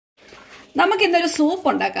നമുക്ക് ഇന്നൊരു സൂപ്പ്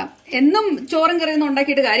ഉണ്ടാക്കാം. എന്നും ചോറും കറിയൊന്നും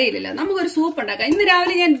ഉണ്ടാക്കിയിട്ട് കാര്യമില്ലല്ലോ. നമുക്കൊരു സൂപ്പ് ഉണ്ടാക്കാം. ഇന്ന്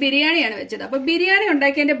രാവിലെ ഞാൻ ബിരിയാണിയാണ് വെച്ചത്. അപ്പൊ ബിരിയാണി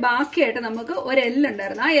ഉണ്ടാക്കിയതിന്റെ ബാക്കിയായിട്ട് നമുക്ക് ഒരു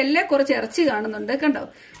എല്ലുണ്ടായിരുന്നു. ആ എല്ലെ കുറച്ച് ഇറച്ചി കാണുന്നുണ്ട്, കണ്ടോ?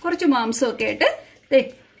 കുറച്ച് മാംസമൊക്കെ ആയിട്ട്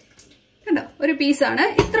കണ്ടോ, ഒരു പീസാണ്.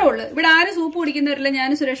 ഇത്ര ഉള്ളു. ഇവിടെ ആരും സൂപ്പ് കുടിക്കുന്നവരില്ല,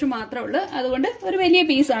 ഞാനും സുരേഷും മാത്രമേ ഉള്ളൂ. അതുകൊണ്ട് ഒരു വലിയ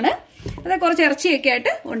പീസാണ്. അത് കുറച്ച് ഇറച്ചിയൊക്കെ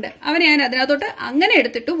ആയിട്ട് ഉണ്ട്. അവനെ ഞാൻ അതിനകത്തോട്ട് അങ്ങനെ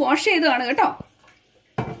എടുത്തിട്ട് വാഷ് ചെയ്തതാണ് കേട്ടോ.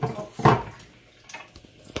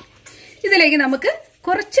 ഇതിലേക്ക് നമുക്ക്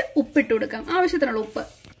കുറച്ച് ഉപ്പിട്ട് കൊടുക്കാം, ആവശ്യത്തിനുള്ള ഉപ്പ്.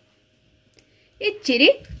 ഇച്ചിരി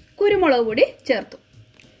കുരുമുളക് പൊടി ചേർത്തു,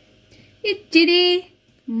 ഇച്ചിരി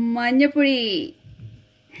മഞ്ഞപ്പൊടി.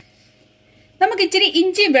 നമുക്ക് ഇച്ചിരി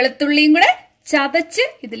ഇഞ്ചിയും വെളുത്തുള്ളിയും കൂടെ ചതച്ച്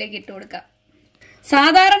ഇതിലേക്ക് ഇട്ട് കൊടുക്കാം.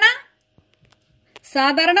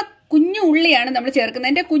 സാധാരണ കുഞ്ഞു ഉള്ളിയാണ് നമ്മൾ ചേർക്കുന്നത്.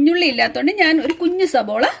 എന്റെ കുഞ്ഞുള്ളി ഇല്ലാത്തതുകൊണ്ട് ഞാൻ ഒരു കുഞ്ഞു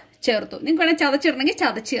സബോള ചേർത്തു. നിങ്ങൾക്ക് വേണമെങ്കിൽ ചതച്ചിടണമെങ്കിൽ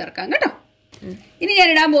ചതച്ച് ചേർക്കാം കേട്ടോ. ഇനി ഞാൻ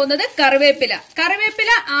ഇടാൻ പോകുന്നത് കറിവേപ്പില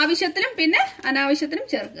ആവശ്യത്തിനും പിന്നെ അനാവശ്യത്തിനും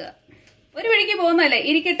ചേർക്കുക. ഒരു വഴിക്ക് പോകുന്നതല്ലേ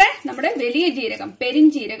ഇരിക്കട്ടെ. നമ്മുടെ വലിയ ജീരകം,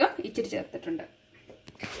 പെരിഞ്ജീരകം ഇച്ചിരി ചേർത്തിട്ടുണ്ട്.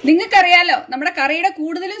 നിങ്ങൾക്കറിയാലോ, നമ്മുടെ കറിയുടെ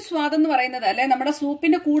കൂടുതലും സ്വാദ് എന്ന് പറയുന്നത്, അല്ലെ നമ്മുടെ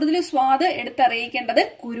സൂപ്പിന്റെ കൂടുതലും സ്വാദ് എടുത്തറിയിക്കേണ്ടത്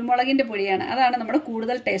കുരുമുളകിന്റെ പൊടിയാണ്. അതാണ് നമ്മുടെ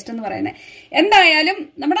കൂടുതൽ ടേസ്റ്റ് എന്ന് പറയുന്നത്. എന്തായാലും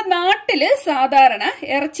നമ്മുടെ നാട്ടില് സാധാരണ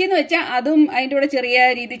ഇറച്ചി എന്ന് വെച്ചാൽ അതും അതിന്റെ കൂടെ ചെറിയ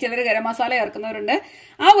രീതി ചിലർ ഗരം മസാല ചേർക്കുന്നവരുണ്ട്.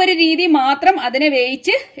 ആ ഒരു രീതി മാത്രം അതിനെ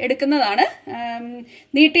വേവിച്ച് എടുക്കുന്നതാണ്,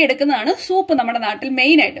 നീട്ടിയെടുക്കുന്നതാണ് സൂപ്പ് നമ്മുടെ നാട്ടിൽ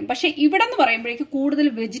മെയിൻ ആയിട്ടും. പക്ഷെ ഇവിടെ എന്ന് പറയുമ്പോഴേക്ക് കൂടുതൽ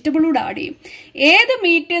വെജിറ്റബിളൂടെ ആഡ് ചെയ്യും. ഏത്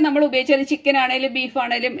മീറ്റ് നമ്മൾ ഉപയോഗിച്ചാലും, ചിക്കൻ ആണെങ്കിലും ബീഫ്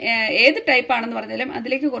ആണെങ്കിലും ഏത് ടൈപ്പ് ആണെന്ന് പറഞ്ഞാലും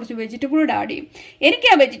അതിലേക്ക് കുറച്ച് വെജിറ്റബിളൂടെ ആഡ് ചെയ്യും. എനിക്ക്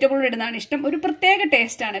ആ വെജിറ്റബിൾ ഇടുന്നതാണ് ഇഷ്ടം. ഒരു പ്രത്യേക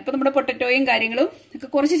ടേസ്റ്റ് ആണ്. ഇപ്പൊ നമ്മുടെ പൊട്ടറ്റോയും കാര്യങ്ങളും ഒക്കെ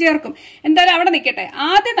കുറച്ച് ചേർക്കും. എന്തായാലും അവിടെ നിൽക്കട്ടെ.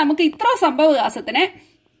 ആദ്യം നമുക്ക് ഇത്ര സംഭവവികാസത്തിനെ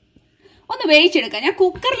ഒന്ന് വേവിച്ചെടുക്കാം. ഞാൻ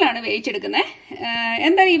കുക്കറിലാണ് വേവിച്ചെടുക്കുന്നത്.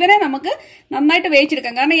 എന്തായാലും ഇവരെ നമുക്ക് നന്നായിട്ട്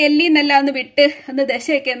വേവിച്ചെടുക്കാം. കാരണം എല്ലിന്നെല്ലാം ഒന്ന്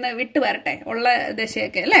ദശയൊക്കെ ഒന്ന് വിട്ട് വരട്ടെ, ഉള്ള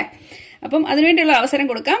ദശയൊക്കെ അല്ലേ. അപ്പം അതിനുവേണ്ടിയുള്ള അവസരം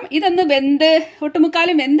കൊടുക്കാം. ഇതൊന്ന്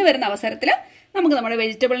ഒട്ടുമുക്കാലും വെന്ത് വരുന്ന അവസരത്തിൽ നമുക്ക് നമ്മുടെ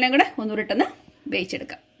വെജിറ്റബിളിനെ കൂടെ ഒന്നുകൂടിട്ടൊന്ന്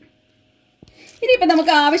വേവിച്ചെടുക്കാം. ഇനിയിപ്പോൾ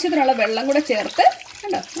നമുക്ക് ആവശ്യത്തിനുള്ള വെള്ളം കൂടെ ചേർത്ത്,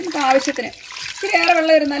 കണ്ടോ, നമുക്ക് ആവശ്യത്തിന് ഇച്ചിരി ഏറെ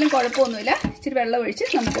വെള്ളം ഇരുന്നാലും കുഴപ്പമൊന്നുമില്ല. ഇച്ചിരി വെള്ളം ഒഴിച്ച്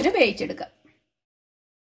നമുക്കൊന്ന് വേവിച്ചെടുക്കാം.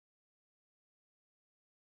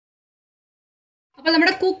 അപ്പൊ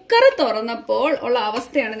നമ്മുടെ കുക്കർ തുറന്നപ്പോൾ ഉള്ള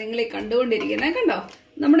അവസ്ഥയാണ് നിങ്ങൾ ഈ കണ്ടുകൊണ്ടിരിക്കുന്നത്. കണ്ടോ,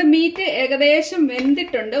 നമ്മുടെ മീറ്റ് ഏകദേശം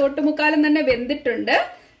വെന്തിട്ടുണ്ട്, ഒട്ടുമുക്കാലം തന്നെ വെന്തിട്ടുണ്ട്.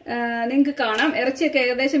 നിങ്ങൾക്ക് കാണാം ഇറച്ചിയൊക്കെ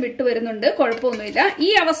ഏകദേശം വിട്ടു വരുന്നുണ്ട്, കുഴപ്പമൊന്നുമില്ല. ഈ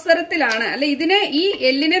അവസരത്തിലാണ്, അല്ലെ ഈ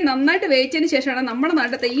എല്ലിനെ നന്നായിട്ട് വേവിച്ചതിന് ശേഷമാണ് നമ്മുടെ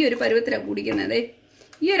നാട്ടിലത്തെ ഈ ഒരു പരുവത്തിലാണ് കുടിക്കുന്നത്.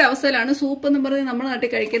 ഈ ഒരു അവസ്ഥയിലാണ് സൂപ്പ് എന്ന് പറഞ്ഞ് നമ്മുടെ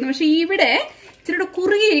നാട്ടിൽ കഴിക്കുന്നത്. പക്ഷെ ഇവിടെ ഇച്ചിരി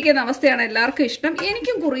കുറുകിയിരിക്കുന്ന അവസ്ഥയാണ് എല്ലാവർക്കും ഇഷ്ടം.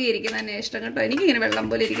 എനിക്കും കുറുകിയിരിക്കുന്ന തന്നെ ഇഷ്ടം കേട്ടോ. എനിക്കിങ്ങനെ വെള്ളം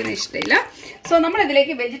പോലെ ഇരിക്കുന്ന ഇഷ്ടമില്ല. സോ നമ്മൾ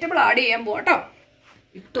ഇതിലേക്ക് വെജിറ്റബിൾ ആഡ് ചെയ്യാൻ പോകട്ടോ.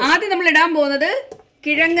 ആദ്യം നമ്മൾ ഇടാൻ പോകുന്നത്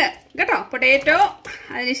കിഴങ്ങ് കേട്ടോ, പൊട്ടേറ്റോ.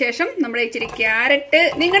 അതിനുശേഷം നമ്മുടെ ഇച്ചിരി ക്യാരറ്റ്.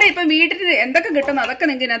 നിങ്ങളുടെ ഇപ്പം വീട്ടിൽ എന്തൊക്കെ കിട്ടുന്നു അതൊക്കെ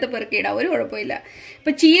നിങ്ങൾക്ക് ഇതിനകത്ത് പെറുക്കിയിടാം, ഒരു കുഴപ്പമില്ല.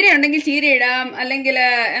 ഇപ്പൊ ചീര ഉണ്ടെങ്കിൽ ചീര ഇടാം, അല്ലെങ്കിൽ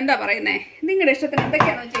എന്താ പറയുന്നേ, നിങ്ങളുടെ ഇഷ്ടത്തിന്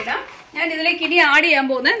എന്തൊക്കെയാണോ വെച്ചിടാം. ഞാൻ ഇതിലേക്ക് ഇനി ആഡ് ചെയ്യാൻ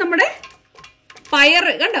പോകുന്നത് നമ്മുടെ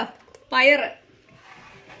പയറ്. കണ്ടോ, പയറ്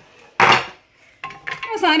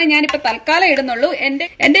സാധനം ഞാനിപ്പോ തൽക്കാലം ഇടുന്നുള്ളൂ.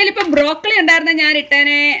 എന്റെ ഇപ്പൊ ബ്രോക്കലി ഉണ്ടായിരുന്ന ഞാൻ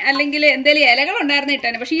ഇട്ടേനെ, അല്ലെങ്കിൽ എന്തെങ്കിലും ഇലകൾ ഉണ്ടായിരുന്ന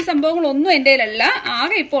ഇട്ടേനെ. പക്ഷെ ഈ സംഭവങ്ങളൊന്നും എന്റെ കയ്യിലല്ല.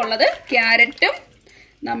 ആകെ ഇപ്പൊ ഉള്ളത് ക്യാരറ്റും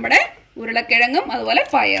നമ്മുടെ ഉരുളക്കിഴങ്ങും അതുപോലെ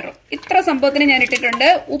പയറും. ഇത്ര സംഭവത്തിന് ഞാൻ ഇട്ടിട്ടുണ്ട്.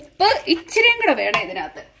 ഉപ്പ് ഇച്ചിരിയും കൂടെ വേണം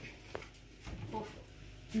ഇതിനകത്ത്.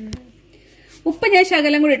 ഉപ്പ് ഞാൻ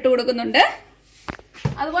ശകലം കൂടെ ഇട്ട് കൊടുക്കുന്നുണ്ട്.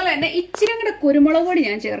 അതുപോലെ തന്നെ ഇച്ചിരി കൂടെ കുരുമുളക് പൊടി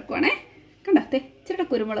ഞാൻ ചേർക്കുവാണേ. കണ്ടോ, ഇച്ചിരി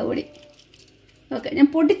കുരുമുളക് പൊടി. ഓക്കെ, ഞാൻ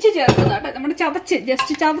പൊടിച്ച് ചേർക്കുന്ന കേട്ടോ, നമ്മുടെ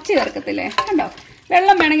ജസ്റ്റ് ചതച്ച് ചേർക്കത്തില്ലേ. കണ്ടോ,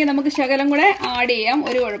 വെള്ളം വേണമെങ്കിൽ നമുക്ക് ശകലം കൂടെ ആഡ് ചെയ്യാം,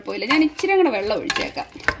 ഒരു കുഴപ്പമില്ല. ഞാൻ ഇച്ചിരി കൂടെ വെള്ളം ഒഴിച്ചേക്കാം.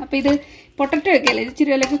 അപ്പൊ ഇത് പൊട്ടറ്റോ ഒക്കെ അല്ലേ, ഇച്ചിരി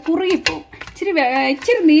വിലക്ക് കുറുകിപ്പോവും.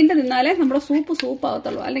 ഇച്ചിരി നീണ്ടു നിന്നാലേ നമ്മുടെ സൂപ്പ്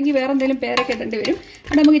ആവത്തുള്ളൂ. അല്ലെങ്കിൽ വേറെ എന്തെങ്കിലും പേരൊക്കെ ഇടേണ്ടി വരും.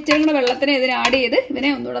 അവിടെ നമുക്ക് ഇച്ചിരി കൂടെ വെള്ളത്തിനെ ഇതിനെ ആഡ് ചെയ്ത്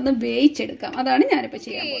ഇവനെ ഒന്നുകൂടെ ഒന്ന് വേവിച്ചെടുക്കാം. അതാണ് ഞാനിപ്പോ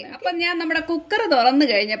ചെയ്യാൻ പോകുന്നത്. അപ്പൊ ഞാൻ നമ്മുടെ കുക്കർ തുറന്നു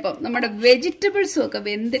കഴിഞ്ഞപ്പോൾ നമ്മുടെ വെജിറ്റബിൾസും ഒക്കെ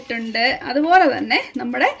വെന്തിട്ടുണ്ട്. അതുപോലെ തന്നെ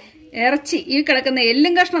നമ്മുടെ ഇറച്ചി, ഈ കിടക്കുന്ന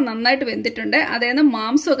എല്ലും കഷ്ണം നന്നായിട്ട് വെന്തിട്ടുണ്ട്. അതേന്ന്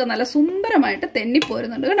മാംസമൊക്കെ നല്ല സുന്ദരമായിട്ട്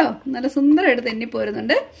തെന്നിപ്പോരുന്നുണ്ട് കേട്ടോ, നല്ല സുന്ദരമായിട്ട്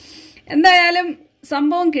തെന്നിപ്പോരുന്നുണ്ട്. എന്തായാലും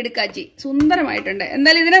സംഭവം കിടുക്കാച്ചി, സുന്ദരമായിട്ടുണ്ട്.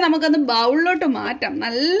 എന്തായാലും ഇതിനെ നമുക്കൊന്ന് ബൗളിലോട്ട് മാറ്റാം.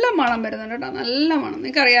 നല്ല മണം വരുന്നുണ്ട് കേട്ടോ, നല്ല മണം.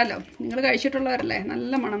 നിങ്ങൾക്കറിയാലോ, നിങ്ങൾ കഴിച്ചിട്ടുള്ളവരല്ലേ,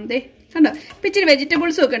 നല്ല മണം. കണ്ടോ, ഇപ്പം ഇച്ചിരി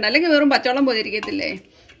വെജിറ്റബിൾസും ഒക്കെ ഉണ്ട്, അല്ലെങ്കിൽ വെറും പച്ചവെള്ളം പോലെ ഇരിക്കത്തില്ലേ.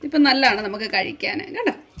 ഇപ്പം നല്ലതാണ് നമുക്ക് കഴിക്കാൻ.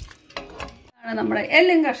 കണ്ടോ, ആണ് നമ്മുടെ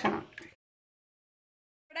എല്ലും കഷ്ണം.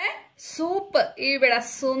 സൂപ്പ് ഇവിടെ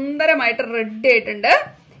സുന്ദരമായിട്ട് റെഡി ആയിട്ടുണ്ട്.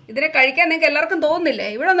 ഇതിനെ കഴിക്കാൻ നിങ്ങൾക്ക് എല്ലാവർക്കും തോന്നുന്നില്ലേ?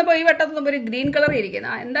 ഇവിടെ വന്നപ്പോൾ ഈ വട്ടത്തൊന്നും ഒരു ഗ്രീൻ കളർ ഇരിക്കുന്ന.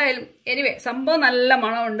 എന്തായാലും എനിവേ സംഭവം നല്ല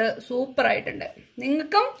മണമുണ്ട്, സൂപ്പർ ആയിട്ടുണ്ട്.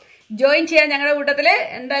 നിങ്ങൾക്കും ജോയിൻ ചെയ്യാൻ ഞങ്ങളുടെ കൂട്ടത്തില്.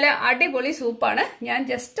 എന്തായാലും അടിപൊളി സൂപ്പാണ്. ഞാൻ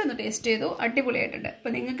ജസ്റ്റ് ഒന്ന് ടേസ്റ്റ് ചെയ്തു, അടിപൊളിയായിട്ടുണ്ട്.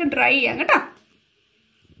 അപ്പൊ നിങ്ങൾക്ക് ട്രൈ ചെയ്യാം കേട്ടോ.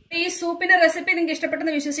 ഈ സൂപ്പിന്റെ റെസിപ്പി നിങ്ങൾക്ക്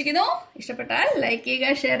ഇഷ്ടപ്പെട്ടെന്ന് വിശ്വസിക്കുന്നു. ഇഷ്ടപ്പെട്ടാൽ ലൈക്ക്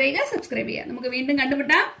ചെയ്യുക, ഷെയർ ചെയ്യുക, സബ്സ്ക്രൈബ് ചെയ്യുക. നമുക്ക് വീണ്ടും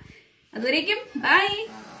കണ്ടുമുട്ടാം. അതുവരേക്കും ബൈ.